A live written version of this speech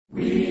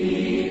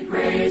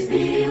praise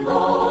thee,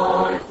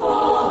 Lord,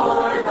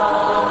 for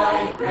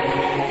thy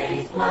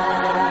great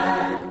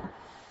plan,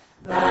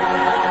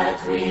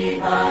 that we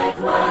thy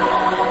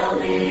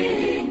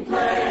dwelling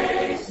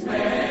place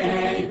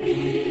may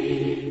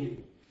be.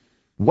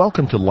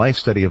 Welcome to Life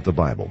Study of the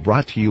Bible,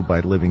 brought to you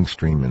by Living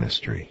Stream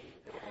Ministry.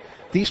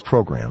 These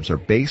programs are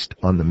based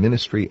on the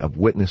ministry of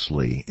Witness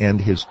Lee and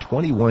his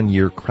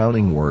 21-year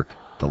crowning work,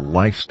 The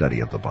Life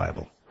Study of the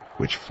Bible,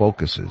 which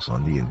focuses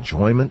on the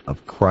enjoyment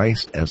of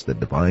Christ as the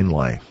divine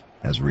life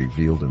as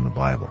revealed in the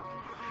Bible.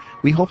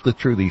 We hope that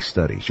through these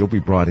studies you'll be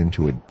brought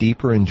into a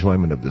deeper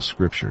enjoyment of the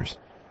Scriptures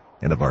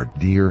and of our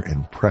dear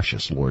and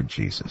precious Lord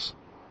Jesus.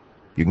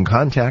 You can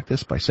contact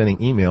us by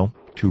sending email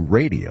to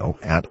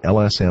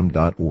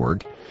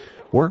radio@lsm.org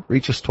or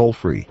reach us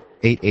toll-free,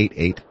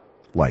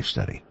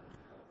 888-LIFE-STUDY.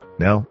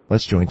 Now,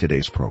 let's join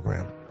today's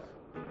program.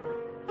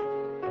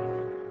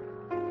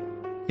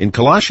 In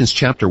Colossians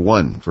chapter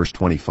 1, verse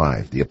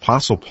 25, the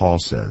Apostle Paul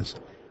says,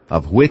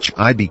 "Of which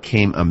I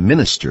became a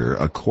minister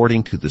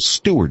according to the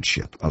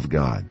stewardship of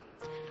God."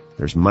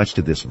 There's much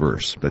to this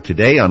verse, but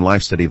today on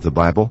Life Study of the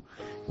Bible,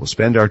 we'll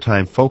spend our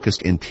time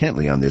focused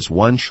intently on this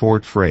one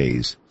short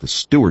phrase, the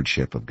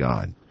stewardship of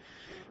God.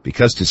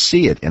 Because to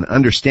see it and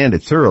understand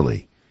it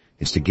thoroughly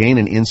is to gain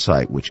an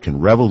insight which can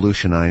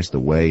revolutionize the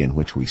way in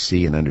which we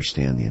see and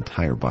understand the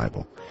entire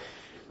Bible.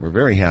 We're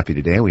very happy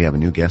today. We have a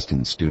new guest in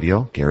the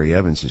studio. Gary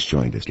Evans has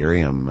joined us. Gary,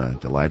 I'm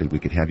delighted we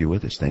could have you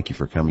with us. Thank you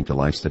for coming to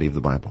Life Study of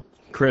the Bible.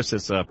 Chris,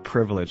 it's a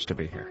privilege to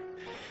be here.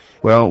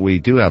 Well, we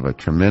do have a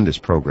tremendous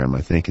program, I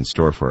think, in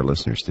store for our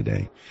listeners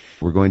today.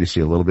 We're going to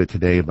see a little bit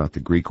today about the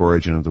Greek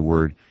origin of the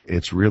word.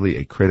 It's really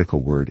a critical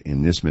word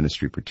in this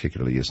ministry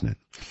particularly, isn't it?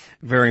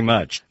 Very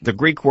much. The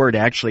Greek word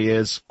actually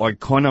is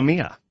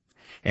oikonomia.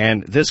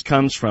 And this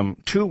comes from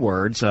two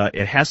words.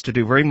 It has to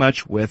do very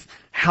much with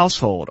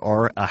household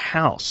or a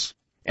house.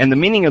 And the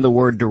meaning of the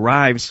word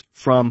derives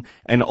from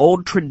an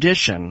old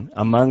tradition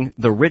among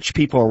the rich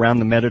people around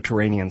the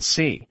Mediterranean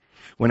Sea.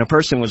 When a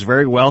person was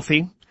very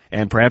wealthy,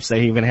 and perhaps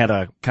they even had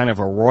a kind of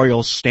a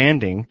royal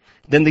standing,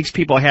 then these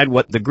people had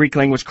what the Greek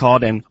language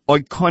called an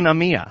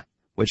oikonomia,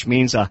 which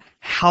means a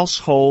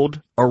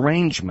household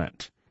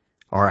arrangement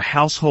or a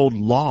household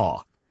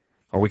law,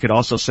 or we could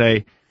also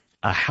say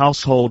a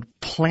household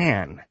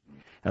plan.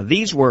 Now,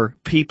 these were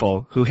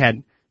people who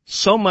had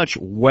so much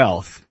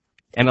wealth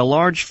and a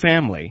large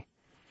family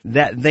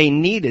that they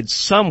needed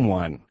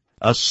someone,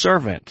 a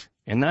servant,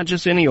 and not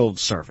just any old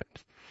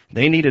servant.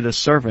 They needed a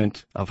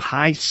servant of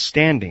high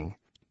standing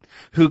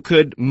who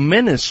could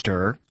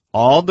minister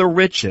all the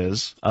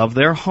riches of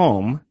their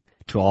home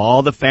to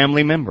all the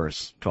family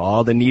members, to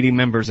all the needy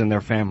members in their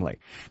family.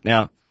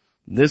 Now,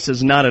 this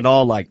is not at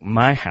all like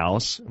my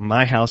house.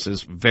 My house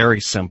is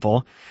very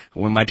simple.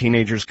 When my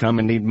teenagers come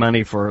and need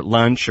money for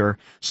lunch or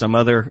some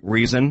other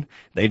reason,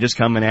 they just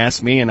come and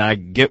ask me, and I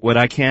get what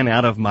I can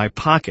out of my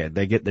pocket.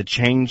 They get the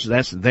change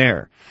that's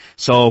there.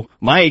 So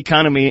my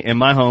economy in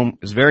my home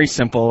is very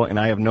simple, and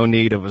I have no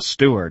need of a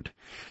steward.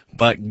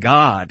 But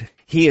God,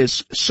 He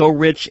is so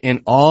rich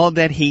in all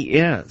that He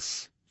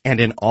is and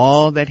in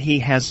all that He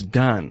has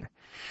done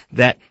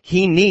that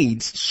He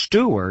needs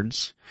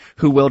stewards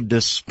who will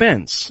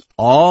dispense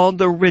all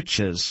the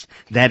riches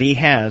that He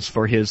has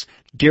for His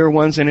dear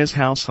ones in His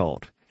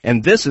household.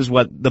 And this is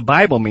what the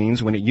Bible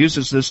means when it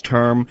uses this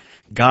term,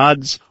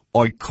 God's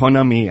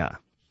oikonomia.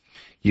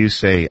 You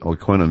say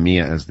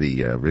oikonomia as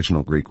the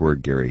original Greek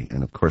word, Gary,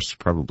 and of course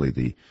probably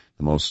the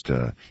most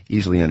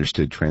easily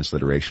understood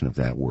transliteration of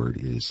that word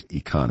is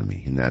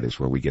economy, and that is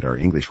where we get our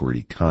English word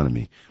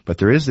economy. But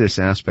there is this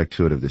aspect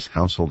to it of this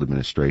household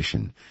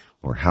administration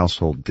or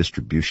household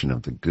distribution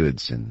of the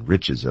goods and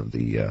riches of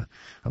the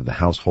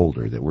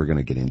householder that we're going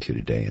to get into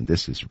today, and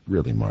this is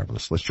really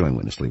marvelous. Let's join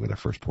Witness Lee with our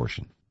first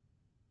portion.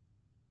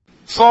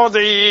 For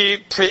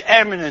the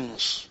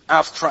preeminence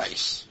of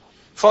Christ,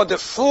 for the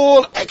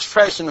full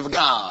expression of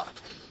God,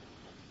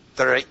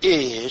 there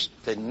is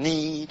the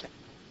need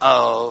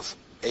of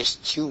a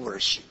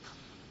stewardship.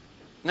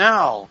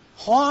 Now,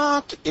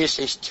 what is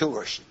a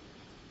stewardship?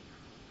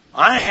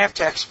 I have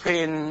to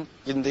explain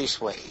in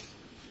this way.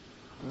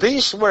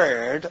 This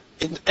word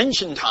in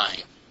ancient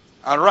time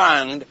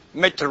around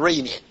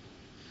Mediterranean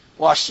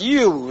was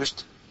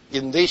used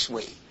in this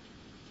way.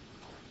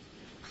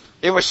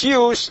 It was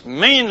used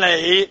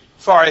mainly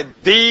for a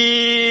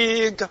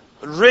big,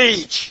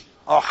 rich,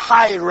 or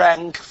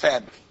high-rank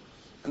family.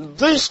 And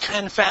this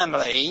kind of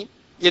family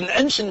in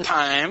ancient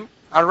time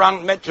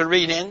around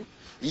Mediterranean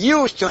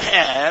used to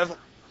have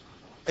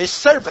a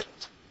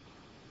servant,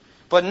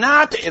 but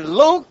not a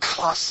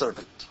low-class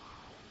servant.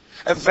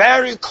 A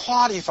very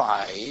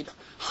qualified,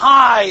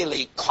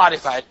 highly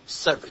qualified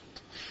servant,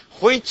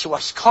 which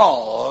was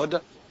called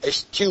a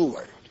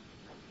steward,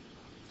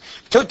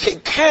 to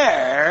take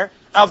care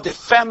of the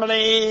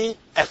family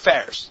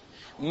affairs,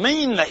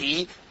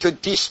 mainly to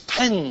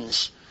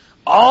dispense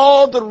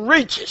all the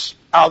riches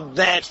of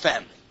that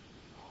family.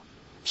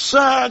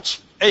 Such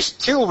a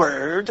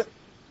steward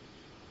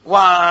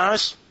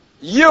was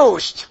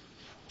used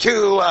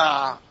to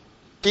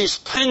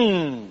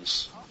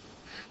dispense,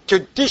 to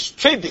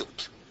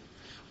distribute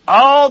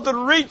all the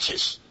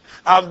riches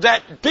of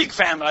that big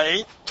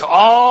family to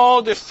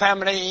all the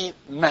family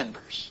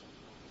members.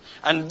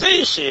 And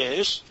this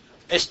is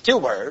a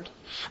steward,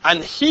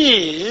 and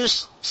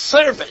his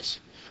service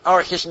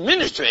or his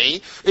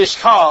ministry is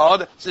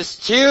called the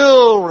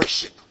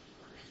stewardship.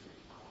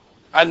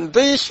 And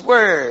this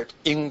word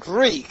in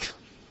Greek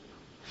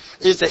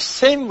is the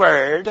same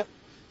word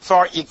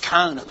for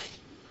economy.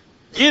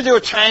 Either you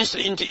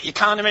translate into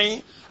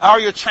economy, or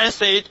you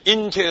translate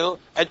into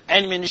an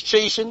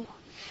administration,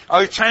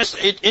 or you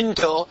translate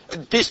into a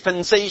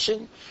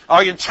dispensation,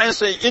 or you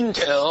translate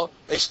into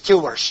a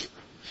stewardship.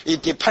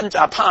 It depends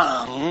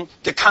upon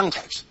the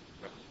context.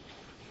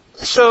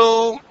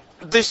 So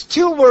the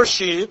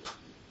stewardship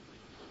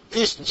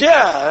is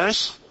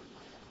just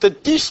the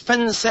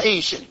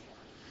dispensation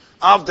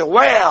of the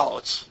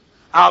wealth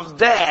of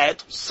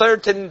that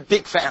certain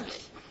big family.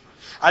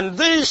 And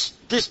this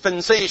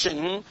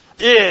dispensation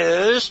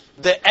is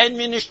the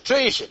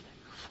administration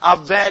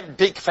of that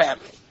big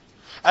family.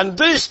 And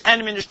this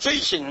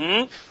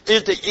administration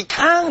is the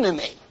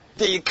economy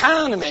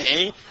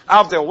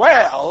of the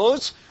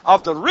wealth,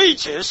 of the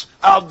riches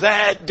of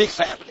that big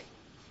family.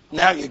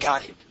 Now you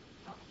got it.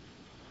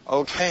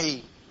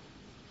 Okay.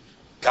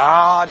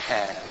 God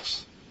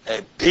has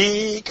a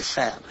big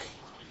family.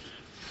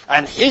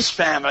 And his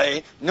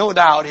family, no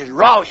doubt, is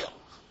royal.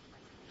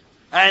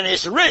 And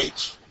is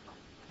rich.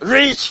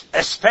 Rich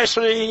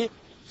especially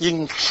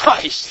in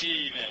Christ.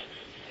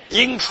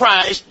 In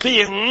Christ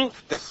being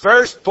the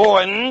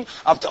firstborn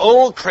of the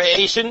old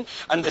creation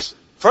and the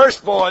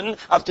firstborn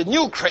of the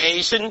new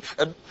creation,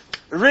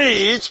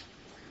 rich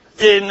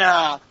in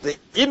the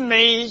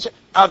image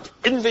of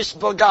the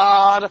invisible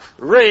God,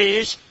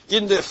 rich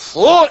in the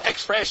full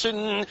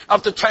expression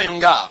of the triune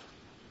God.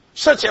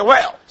 Such a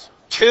wealth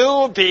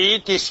to be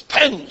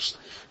dispensed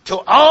to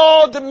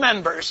all the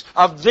members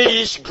of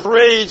this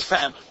great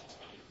family.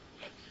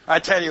 I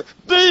tell you,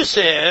 this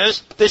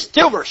is the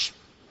stewardship.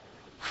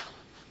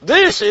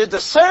 This is the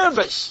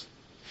service,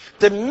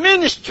 the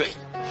ministry,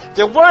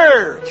 the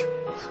word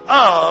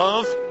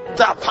of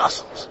the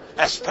apostles,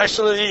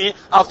 especially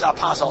of the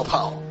Apostle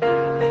Paul.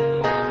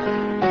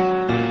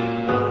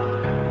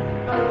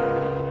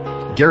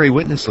 Gary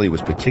Witnessley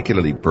was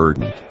particularly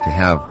burdened to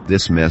have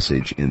this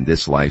message in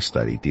this life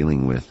study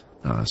dealing with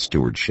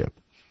stewardship.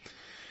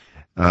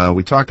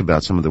 We talked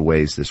about some of the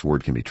ways this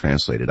word can be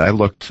translated. I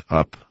looked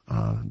up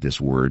this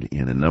word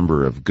in a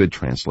number of good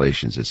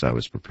translations as I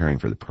was preparing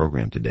for the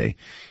program today,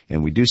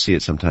 and we do see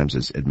it sometimes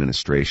as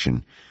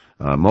administration.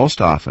 Most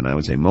often, I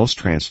would say most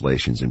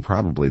translations, and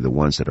probably the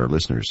ones that our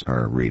listeners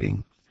are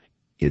reading,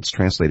 it's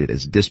translated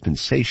as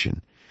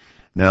dispensation.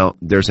 Now,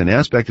 there's an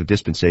aspect of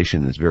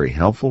dispensation that's very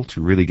helpful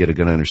to really get a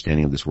good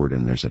understanding of this word,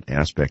 and there's an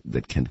aspect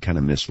that can kind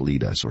of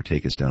mislead us or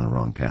take us down a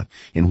wrong path.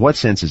 In what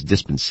sense is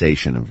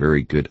dispensation a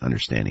very good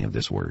understanding of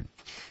this word?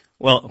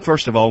 Well,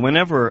 first of all,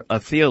 whenever a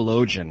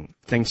theologian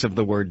thinks of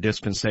the word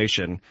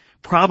dispensation,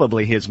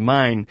 probably his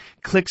mind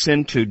clicks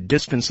into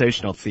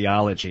dispensational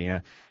theology.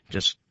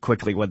 Just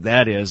quickly, what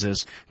that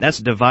is that's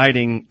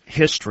dividing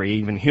history,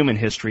 even human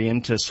history,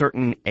 into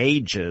certain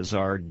ages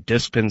or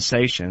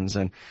dispensations,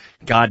 and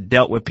God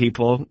dealt with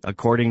people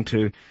according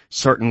to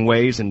certain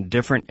ways in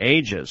different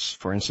ages.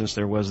 For instance,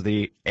 there was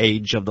the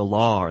age of the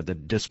law, or the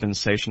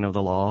dispensation of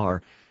the law,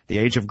 or the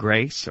age of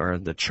grace, or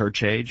the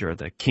church age, or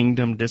the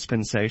kingdom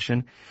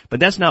dispensation.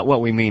 But that's not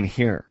what we mean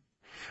here.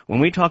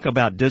 When we talk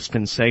about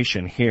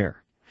dispensation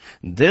here,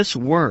 this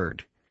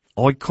word,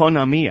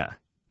 oikonomia,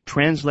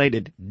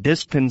 translated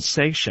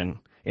dispensation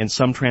in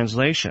some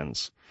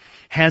translations,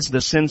 has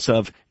the sense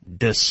of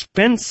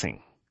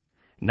dispensing,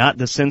 not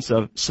the sense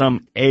of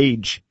some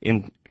age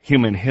in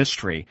human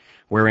history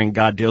wherein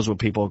God deals with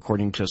people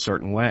according to a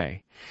certain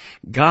way.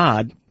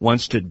 God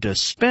wants to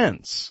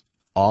dispense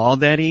all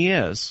that He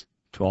is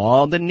to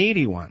all the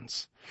needy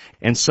ones.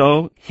 And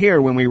so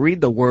here, when we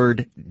read the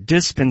word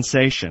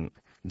dispensation,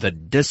 the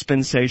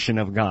dispensation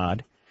of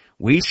God,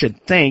 we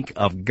should think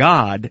of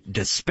God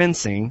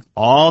dispensing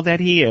all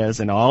that He is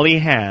and all He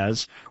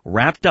has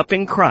wrapped up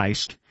in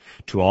Christ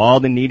to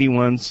all the needy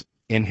ones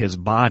in His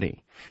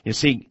body. You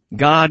see,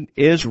 God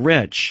is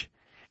rich,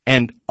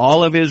 and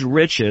all of His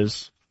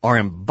riches are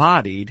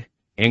embodied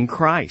in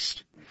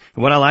Christ.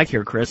 And what I like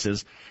here, Chris,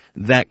 is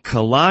that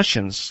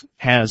Colossians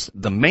has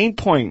the main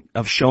point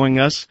of showing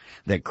us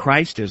that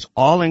Christ is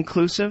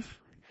all-inclusive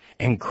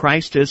and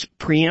Christ is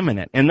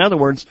preeminent. In other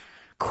words,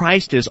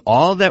 Christ is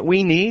all that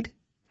we need,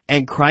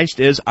 and Christ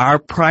is our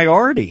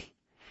priority.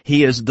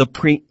 He is the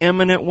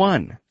preeminent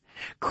one.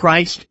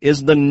 Christ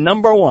is the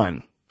number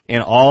one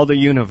in all the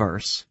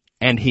universe,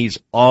 and He's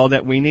all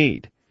that we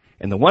need.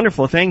 And the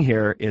wonderful thing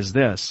here is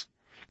this: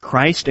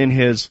 Christ in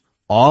His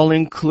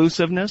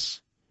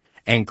all-inclusiveness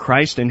and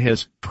Christ in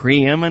His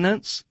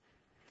preeminence,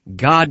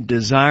 God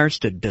desires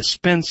to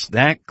dispense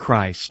that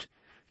Christ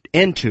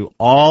into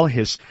all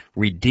His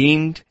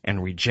redeemed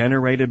and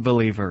regenerated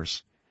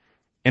believers.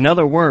 In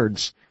other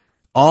words,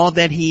 all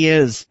that He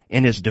is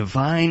in His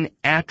divine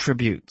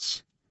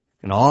attributes,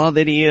 and all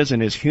that He is in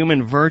His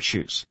human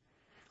virtues,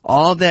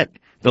 all that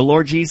the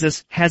Lord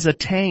Jesus has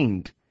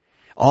attained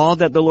all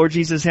that the Lord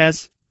Jesus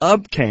has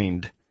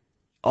obtained,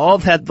 all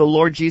that the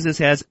Lord Jesus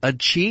has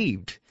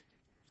achieved,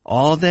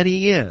 all that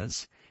He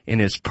is in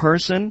His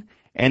person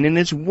and in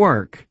His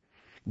work,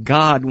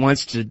 God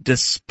wants to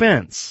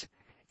dispense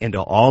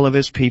into all of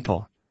His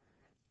people.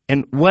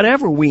 And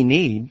whatever we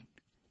need,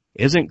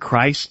 isn't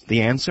Christ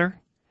the answer?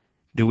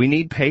 Do we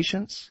need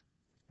patience?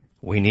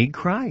 We need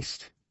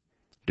Christ.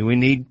 Do we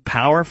need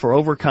power for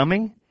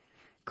overcoming?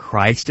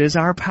 Christ is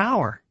our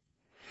power.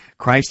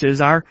 Christ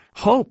is our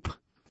hope.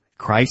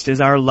 Christ is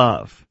our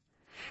love.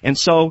 And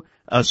so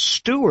a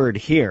steward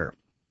here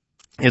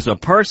is a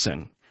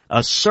person,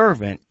 a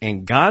servant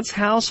in God's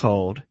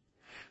household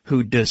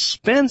who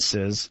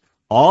dispenses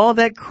all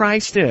that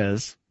Christ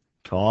is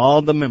to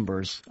all the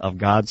members of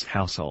God's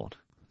household.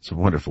 It's a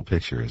wonderful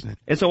picture, isn't it?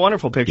 It's a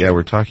wonderful picture. Yeah,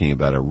 we're talking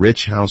about a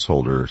rich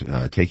householder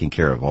taking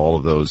care of all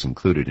of those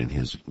included in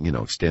his,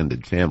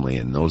 extended family.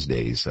 In those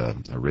days, a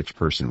rich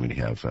person would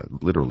have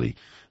literally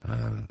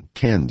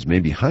tens,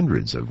 maybe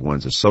hundreds of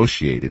ones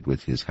associated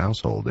with his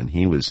household. And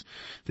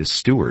this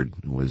steward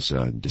was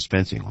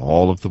dispensing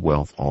all of the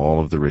wealth, all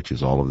of the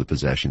riches, all of the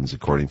possessions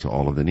according to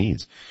all of the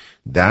needs.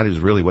 That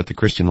is really what the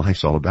Christian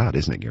life's all about,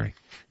 isn't it, Gary?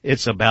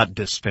 It's about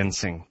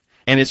dispensing.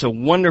 And it's a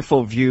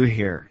wonderful view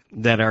here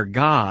that our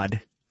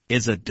God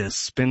is a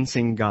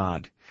dispensing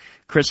God.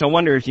 Chris, I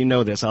wonder if you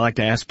know this. I like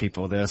to ask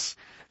people this.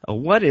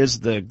 What is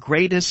the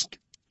greatest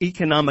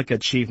economic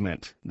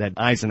achievement that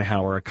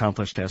Eisenhower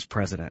accomplished as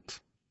president?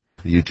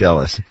 You tell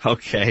us.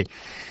 Okay.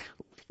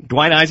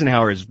 Dwight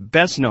Eisenhower is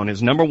best known.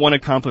 His number one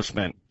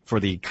accomplishment for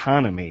the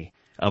economy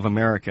of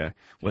America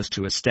was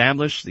to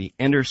establish the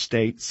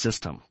interstate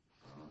system.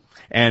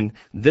 And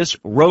this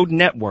road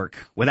network,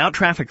 without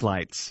traffic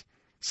lights,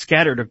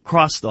 scattered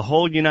across the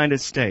whole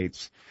United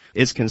States,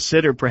 is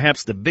considered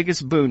perhaps the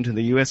biggest boon to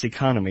the U.S.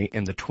 economy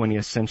in the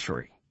 20th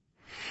century.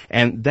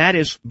 And that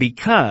is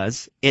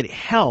because it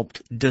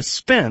helped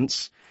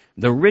dispense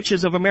the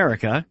riches of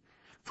America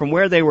from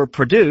where they were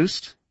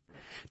produced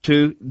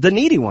to the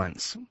needy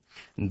ones.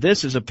 And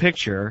this is a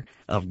picture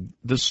of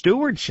the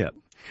stewardship.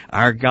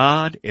 Our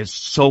God is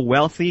so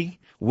wealthy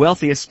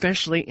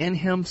especially in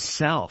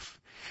Himself.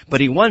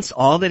 But He wants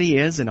all that He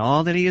is and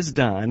all that He has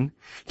done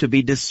to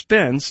be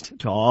dispensed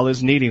to all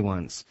His needy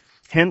ones.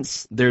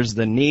 Hence, there's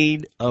the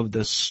need of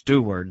the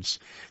stewards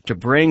to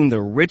bring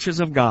the riches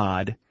of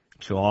God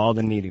to all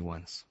the needy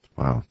ones.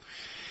 Wow.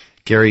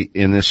 Gary,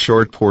 in this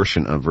short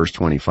portion of verse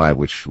 25,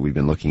 which we've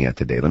been looking at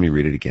today, let me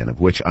read it again, of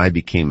which I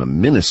became a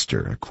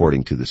minister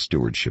according to the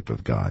stewardship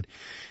of God.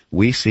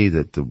 We see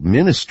that the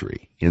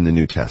ministry in the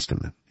New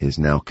Testament is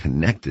now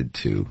connected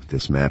to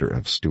this matter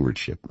of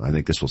stewardship. I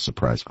think this will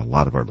surprise a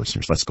lot of our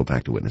listeners. Let's go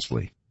back to Witness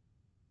Lee.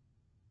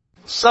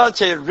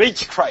 Such a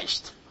rich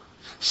Christ,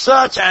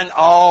 such an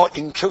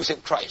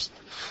all-inclusive Christ,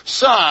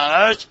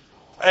 such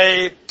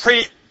a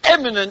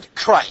preeminent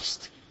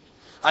Christ.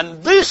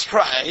 And this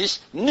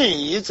Christ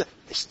needs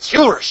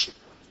stewardship,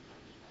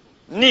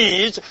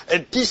 needs a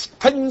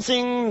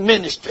dispensing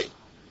ministry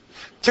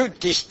to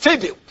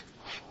distribute,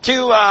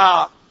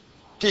 to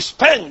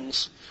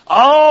dispense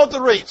all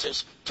the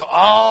riches to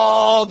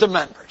all the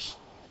members.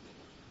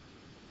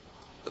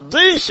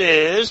 This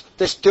is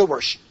the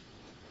stewardship.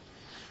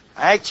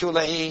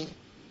 Actually,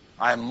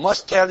 I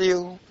must tell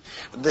you,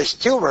 the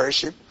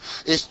stewardship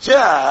is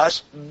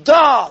just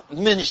the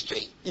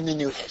ministry in the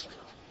New Testament.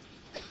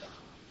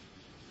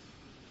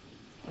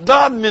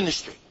 The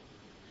ministry.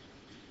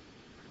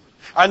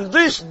 And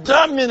this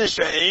the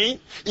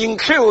ministry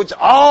includes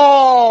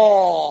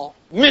all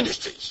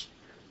ministries.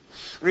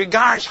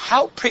 Regardless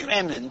how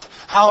preeminent,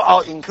 how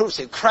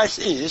all-inclusive Christ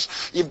is,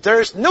 if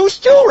there is no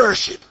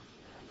stewardship,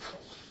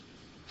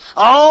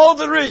 all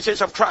the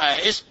riches of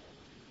Christ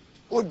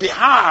would be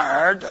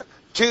hard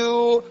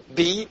to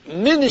be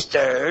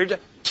ministered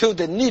to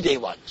the needy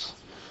ones.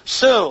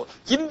 So,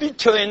 in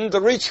between the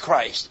rich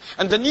Christ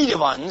and the needy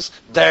ones,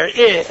 there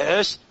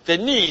is the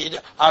need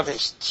of a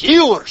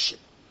stewardship.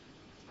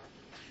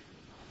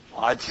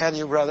 I tell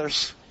you,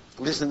 brothers,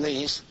 listen to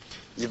this.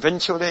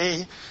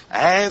 Eventually,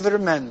 every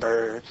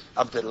member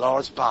of the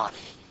Lord's body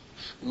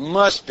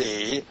must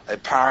be a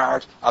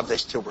part of the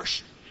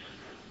stewardship.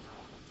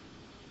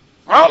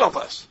 All of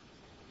us.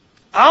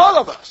 All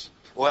of us.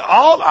 We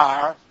all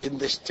are in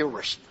the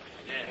stewardship.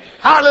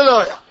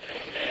 Hallelujah.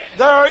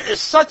 There is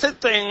such a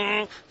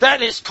thing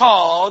that is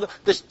called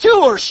the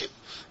stewardship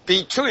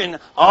between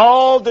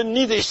all the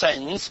needy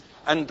saints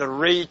and the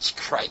rich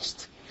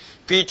Christ.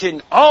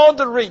 Between all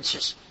the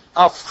riches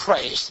of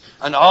Christ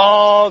and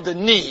all the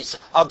needs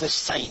of the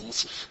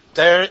saints,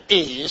 there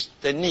is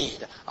the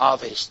need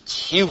of a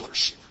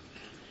stewardship.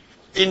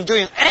 In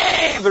doing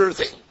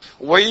everything,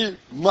 we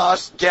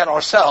must get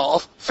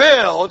ourselves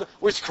filled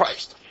with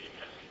Christ.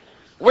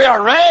 We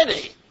are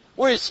ready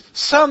with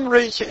some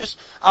riches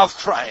of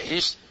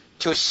Christ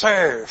to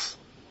serve.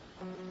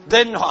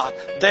 Then what?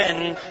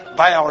 Then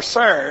by our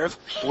serve,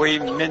 we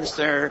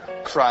minister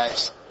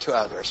Christ to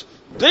others.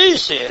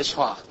 This is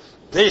what?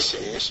 This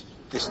is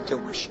the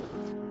stewardship.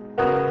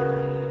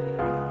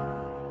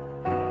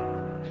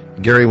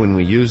 Gary, when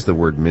we use the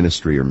word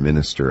ministry or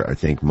minister, I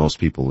think most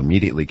people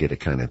immediately get a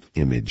kind of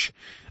image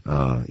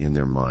in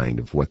their mind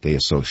of what they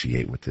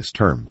associate with this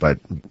term. But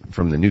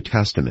from the New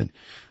Testament,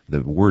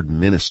 the word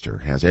minister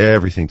has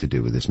everything to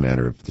do with this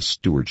matter of the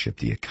stewardship,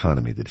 the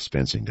economy, the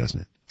dispensing,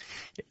 doesn't it?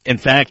 In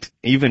fact,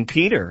 even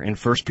Peter, in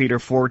 1 Peter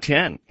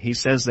 4:10, he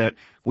says that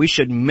we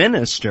should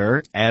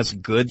minister as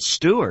good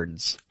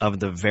stewards of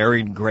the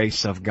varied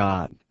grace of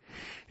God.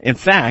 In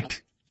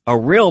fact, a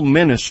real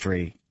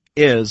ministry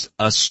is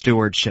a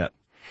stewardship.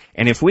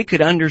 And if we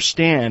could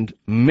understand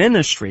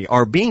ministry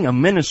or being a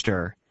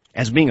minister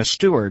as being a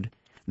steward,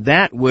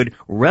 that would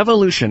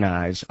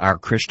revolutionize our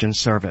Christian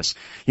service.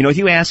 You know, if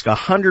you ask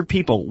 100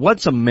 people,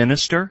 what's a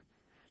minister?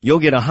 You'll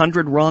get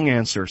 100 wrong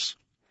answers.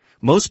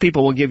 Most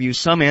people will give you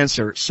some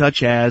answer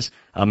such as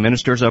a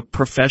minister's a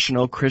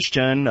professional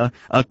Christian,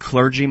 a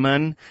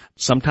clergyman,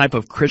 some type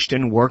of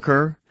Christian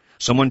worker,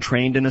 someone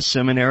trained in a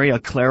seminary, a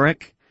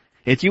cleric.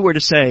 If you were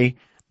to say,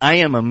 I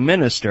am a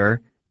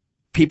minister,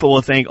 people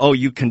will think, oh,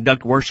 you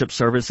conduct worship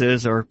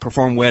services or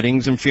perform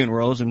weddings and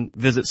funerals and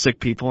visit sick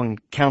people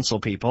and counsel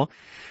people.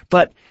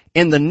 But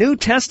in the New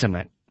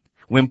Testament,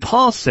 when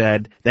Paul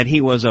said that he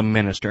was a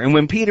minister, and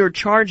when Peter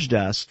charged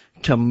us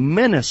to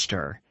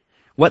minister,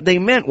 what they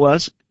meant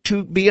was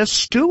to be a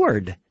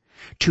steward,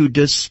 to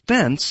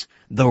dispense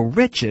the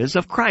riches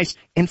of Christ.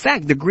 In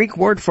fact, the Greek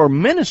word for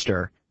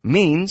minister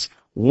means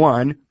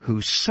one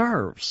who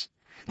serves.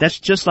 That's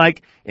just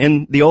like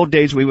in the old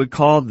days we would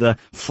call the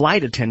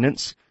flight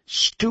attendants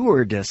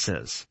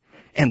stewardesses.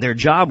 And their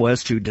job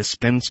was to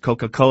dispense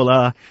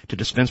Coca-Cola, to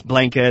dispense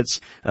blankets,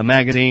 a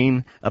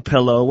magazine, a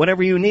pillow,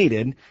 whatever you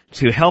needed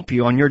to help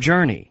you on your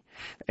journey.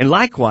 And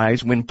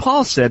likewise, when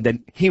Paul said that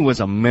he was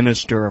a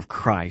minister of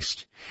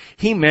Christ,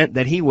 he meant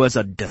that he was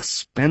a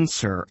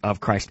dispenser of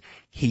Christ.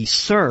 He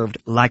served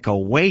like a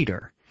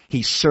waiter.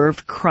 He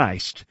served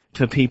Christ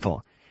to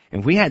people.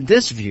 And if we had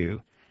this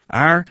view,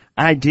 our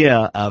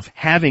idea of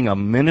having a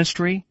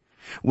ministry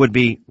would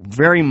be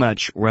very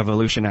much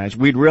revolutionized.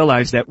 We'd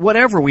realize that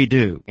whatever we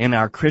do in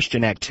our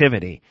Christian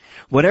activity,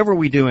 whatever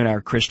we do in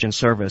our Christian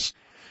service,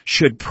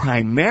 should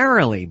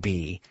primarily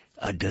be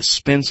a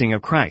dispensing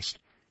of Christ.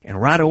 And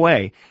right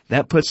away,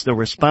 that puts the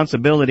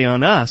responsibility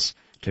on us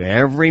to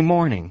every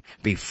morning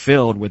be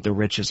filled with the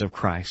riches of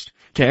Christ,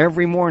 to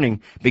every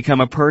morning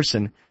become a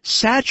person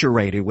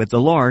saturated with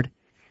the Lord.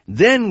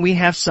 Then we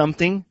have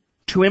something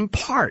to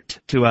impart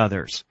to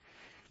others.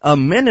 A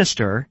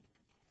minister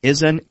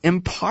is an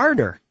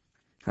imparter.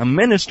 A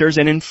minister is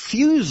an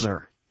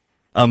infuser.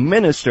 A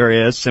minister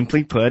is,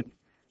 simply put,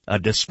 a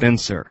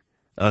dispenser,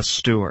 a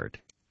steward.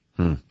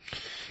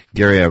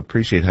 Gary, I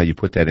appreciate how you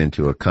put that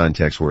into a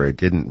context where it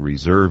didn't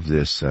reserve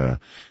this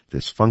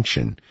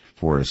function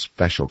for a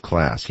special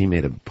class. He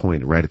made a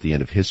point right at the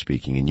end of his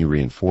speaking, and you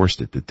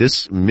reinforced it, that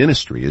this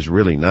ministry is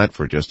really not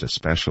for just a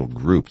special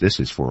group. This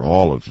is for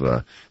all of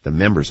the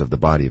members of the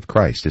body of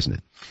Christ, isn't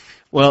it?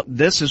 Well,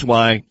 this is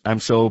why I'm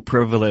so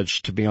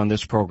privileged to be on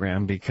this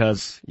program,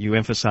 because you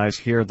emphasize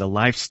here the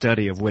life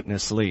study of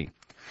Witness Lee.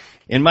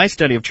 In my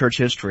study of church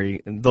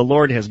history, the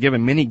Lord has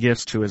given many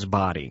gifts to His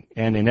body,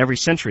 and in every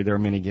century there are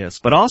many gifts.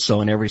 But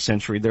also in every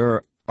century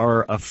there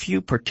are a few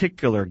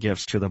particular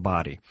gifts to the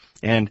body.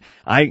 And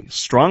I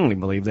strongly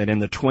believe that in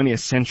the 20th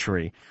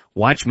century,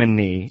 Watchman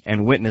Nee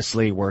and Witness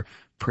Lee were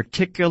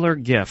particular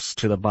gifts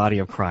to the body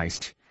of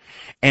Christ.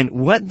 And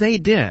what they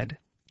did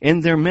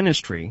in their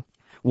ministry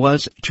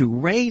was to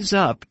raise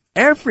up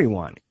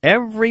everyone,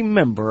 every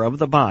member of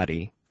the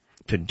body,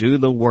 to do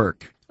the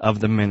work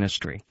of the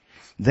ministry.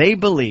 They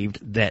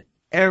believed that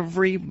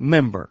every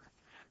member,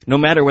 no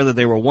matter whether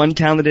they were 1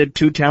 talented,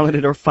 2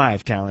 talented, or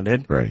 5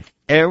 talented, right,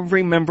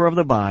 every member of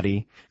the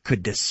body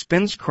could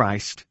dispense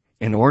Christ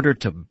in order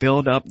to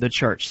build up the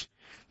church.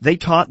 They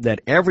taught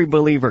that every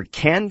believer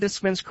can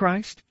dispense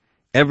Christ,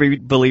 every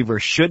believer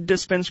should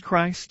dispense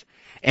Christ,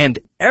 and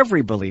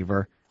every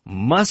believer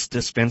must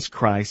dispense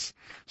Christ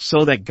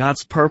so that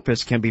God's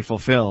purpose can be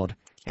fulfilled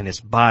and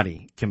His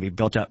body can be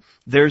built up.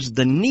 There's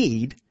the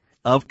need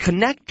of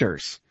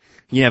connectors.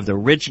 You have the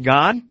rich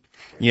God,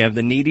 you have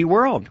the needy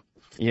world.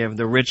 You have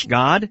the rich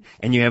God,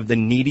 and you have the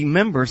needy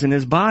members in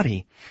His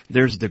body.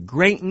 There's the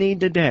great need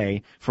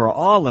today for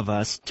all of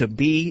us to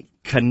be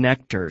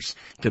connectors,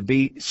 to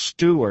be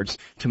stewards,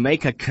 to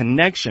make a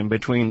connection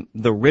between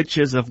the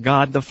riches of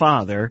God the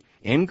Father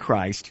in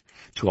Christ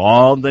to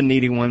all the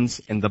needy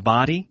ones in the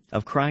body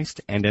of Christ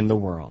and in the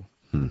world.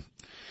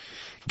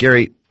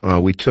 Gary,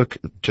 we took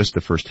just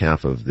the first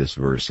half of this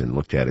verse and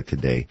looked at it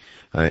today.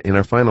 In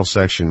our final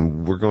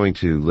section, we're going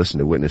to listen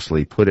to Witness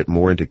Lee put it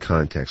more into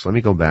context. Let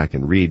me go back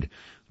and read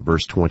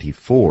verse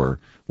 24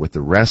 with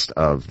the rest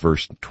of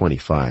verse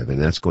 25, and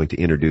that's going to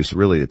introduce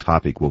really the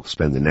topic we'll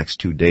spend the next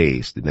 2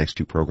 days, the next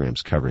 2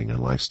 programs covering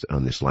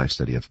on this life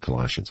study of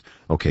Colossians.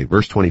 Okay,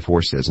 verse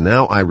 24 says,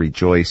 "Now I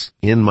rejoice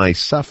in my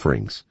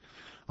sufferings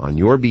on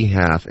your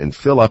behalf and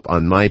fill up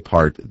on my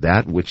part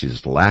that which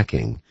is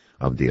lacking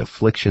of the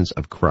afflictions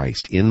of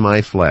Christ in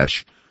my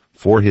flesh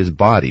for His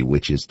body,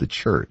 which is the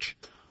church,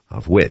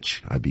 of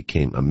which I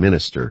became a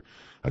minister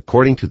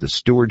according to the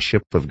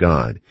stewardship of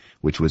God,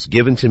 which was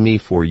given to me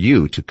for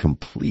you to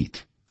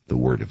complete the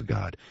word of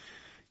God.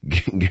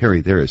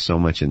 Gary, there is so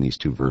much in these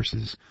two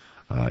verses.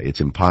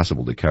 It's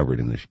impossible to cover it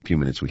in the few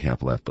minutes we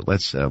have left, but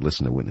let's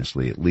listen to Witness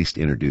Lee at least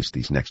introduce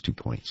these next 2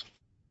 points.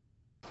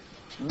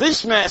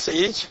 This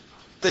message,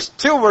 the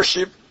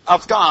stewardship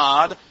of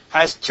God,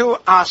 has 2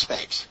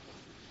 aspects.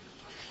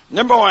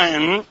 Number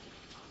 1,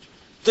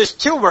 the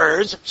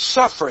steward's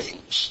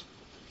sufferings.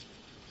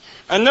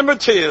 And number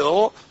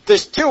 2, the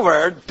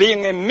steward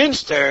being a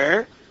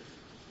minister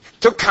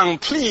to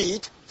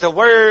complete the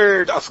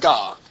Word of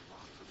God.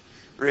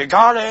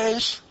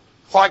 Regardless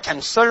what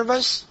can serve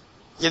us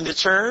in the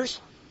church,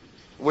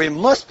 we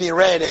must be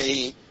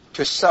ready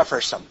to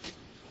suffer something.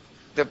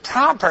 The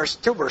proper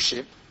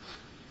stewardship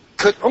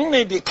could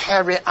only be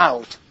carried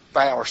out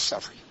by our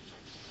suffering.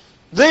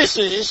 This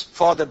is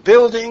for the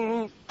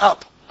building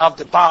up of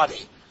the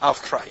body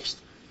of Christ.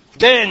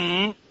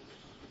 Then,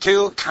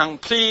 to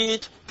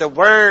complete the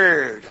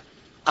Word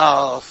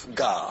of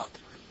God.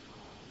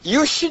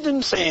 You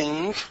shouldn't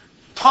think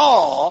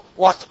Paul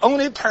was the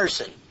only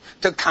person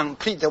to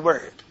complete the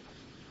Word.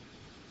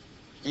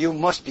 You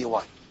must be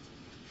one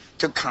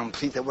to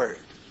complete the Word.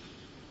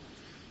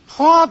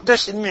 What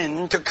does it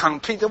mean to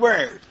complete the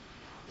Word?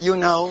 You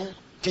know,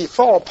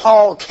 before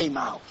Paul came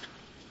out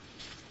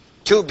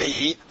to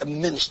be a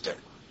minister,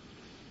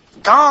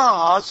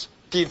 God's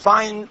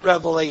divine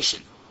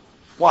revelation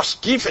was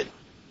given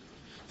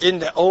in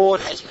the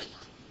Old Testament.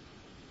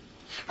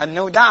 And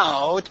no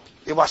doubt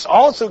it was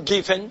also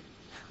given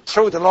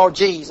through the Lord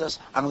Jesus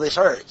on this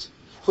earth,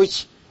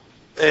 which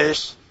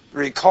is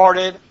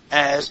recorded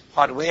as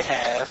what we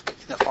have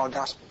in the 4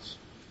 Gospels.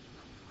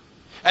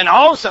 And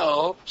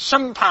also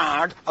some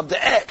part of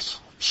the Acts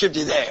should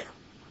be there.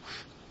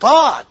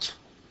 But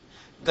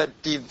the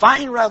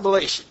divine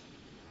revelation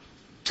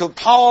to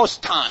Paul's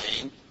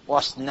time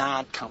was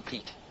not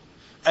complete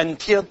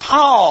until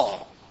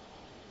Paul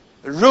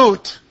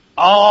wrote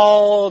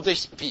all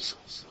these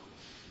epistles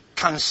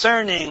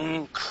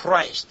concerning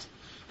Christ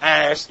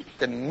as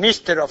the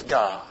mystery of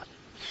God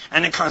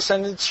and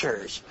concerning the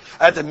church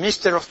as the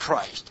mystery of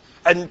Christ.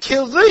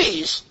 Until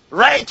these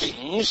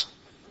writings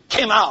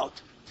came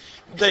out,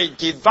 the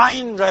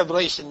divine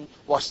revelation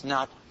was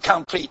not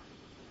complete.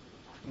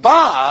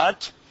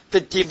 But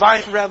the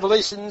divine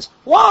revelation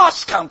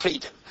was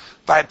completed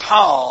by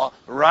Paul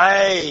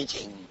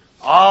writing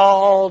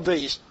all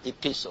these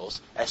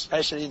epistles,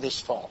 especially these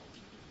 4.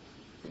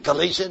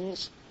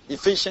 Galatians,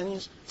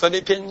 Ephesians,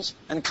 Philippians,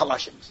 and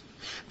Colossians.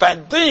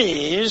 But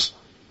these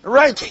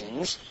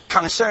writings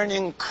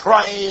concerning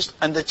Christ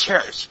and the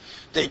church,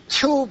 the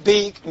 2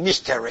 big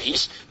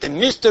mysteries, the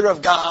mystery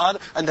of God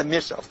and the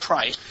mystery of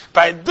Christ,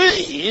 by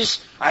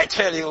these, I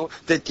tell you,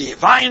 the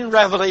divine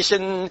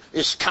revelation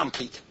is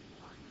complete.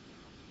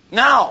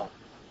 Now,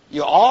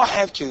 you all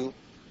have to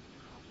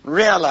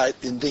realize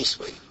in this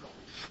way.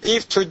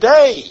 If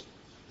today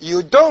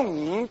you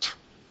don't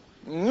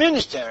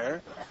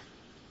minister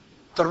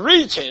the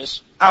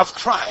riches of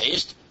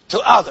Christ to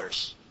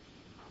others,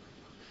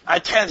 I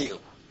tell you,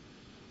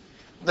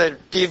 the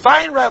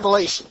divine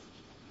revelation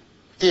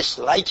is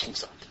lacking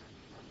something.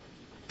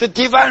 The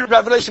divine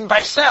revelation by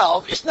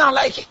itself is not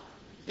lacking.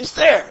 It's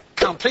there,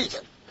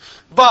 completed.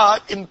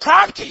 But in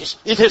practice,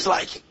 it is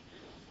lacking.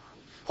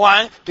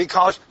 Why?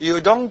 Because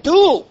you don't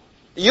do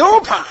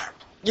your part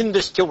in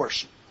the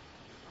stewardship.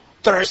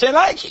 There is a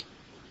lacking.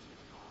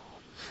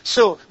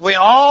 So we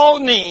all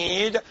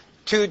need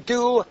to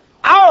do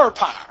our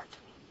part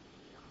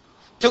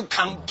to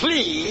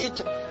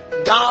complete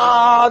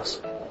God's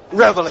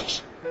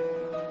revelation,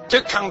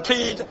 to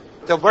complete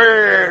the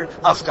Word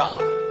of God.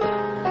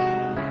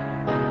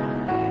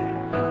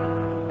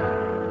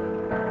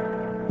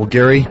 Well,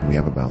 Gary, we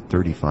have about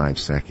 35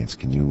 seconds.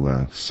 Can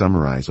you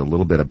summarize a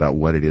little bit about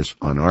what it is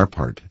on our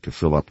part to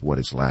fill up what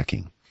is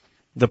lacking?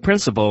 The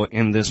principle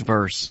in this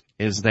verse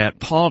is that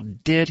Paul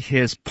did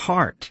his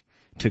part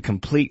to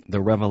complete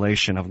the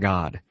revelation of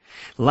God.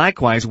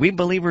 Likewise, we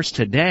believers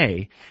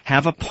today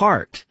have a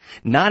part,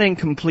 not in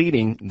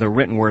completing the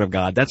written Word of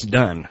God. That's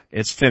done.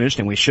 It's finished,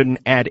 and we shouldn't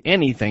add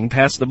anything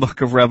past the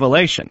book of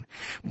Revelation.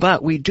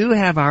 But we do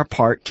have our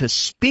part to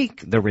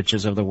speak the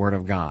riches of the Word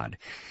of God.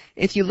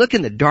 If you look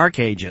in the Dark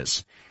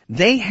Ages,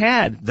 they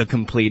had the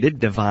completed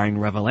divine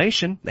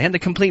revelation. They had the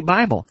complete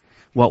Bible.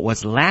 What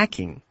was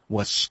lacking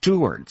was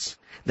stewards.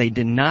 They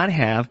did not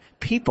have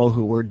people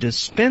who were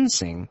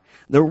dispensing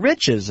the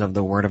riches of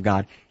the Word of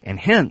God, and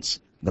hence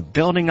the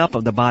building up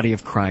of the body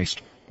of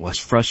Christ was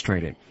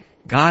frustrated.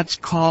 God's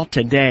call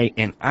today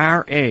in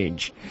our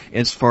age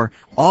is for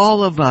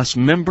all of us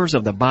members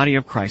of the body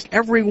of Christ,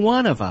 every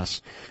one of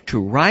us,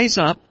 to rise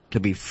up, to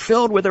be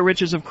filled with the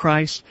riches of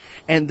Christ,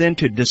 and then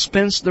to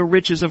dispense the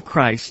riches of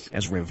Christ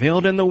as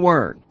revealed in the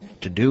Word,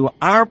 to do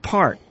our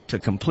part to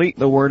complete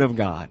the Word of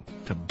God,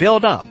 to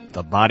build up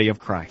the body of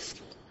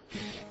Christ.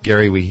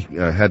 Gary, we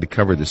had to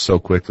cover this so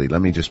quickly.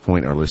 Let me just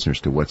point our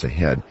listeners to what's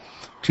ahead.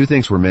 2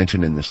 things were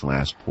mentioned in this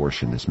last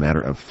portion, this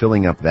matter of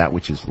filling up that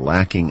which is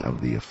lacking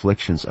of the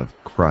afflictions of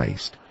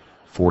Christ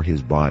for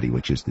his body,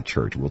 which is the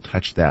church. We'll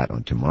touch that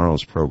on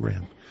tomorrow's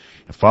program.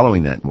 And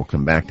following that, we'll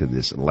come back to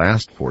this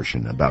last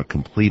portion about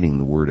completing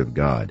the Word of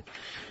God.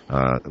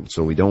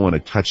 So we don't want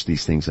to touch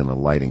these things in a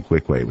light and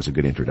quick way. It was a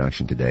good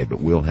introduction today, but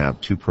we'll have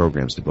 2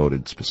 programs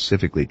devoted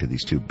specifically to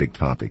these 2 big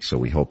topics, so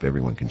we hope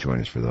everyone can join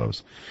us for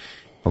those.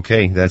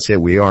 Okay, that's it.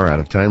 We are out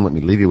of time. Let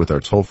me leave you with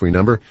our toll-free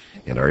number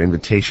and our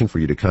invitation for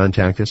you to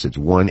contact us. It's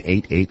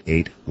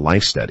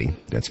 1-888-LIFE-STUDY.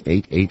 That's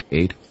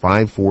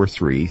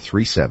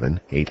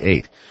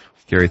 888-543-3788.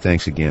 Gary,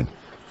 thanks again.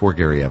 For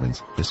Gary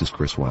Evans, this is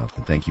Chris Wilde,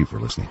 and thank you for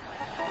listening.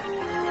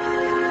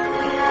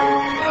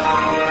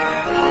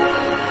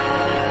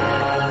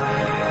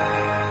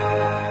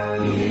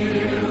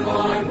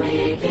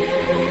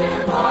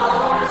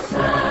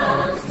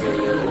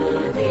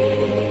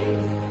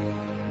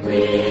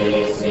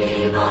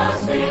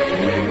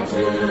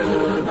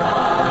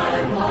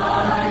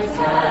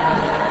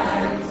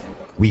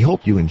 We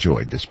hope you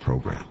enjoyed this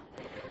program.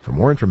 For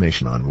more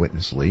information on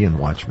Witness Lee and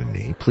Watchman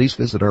Nee, please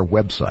visit our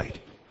website,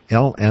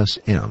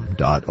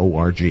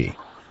 lsm.org.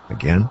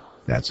 Again,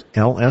 that's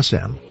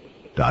lsm.org.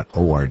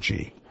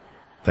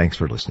 Thanks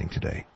for listening today.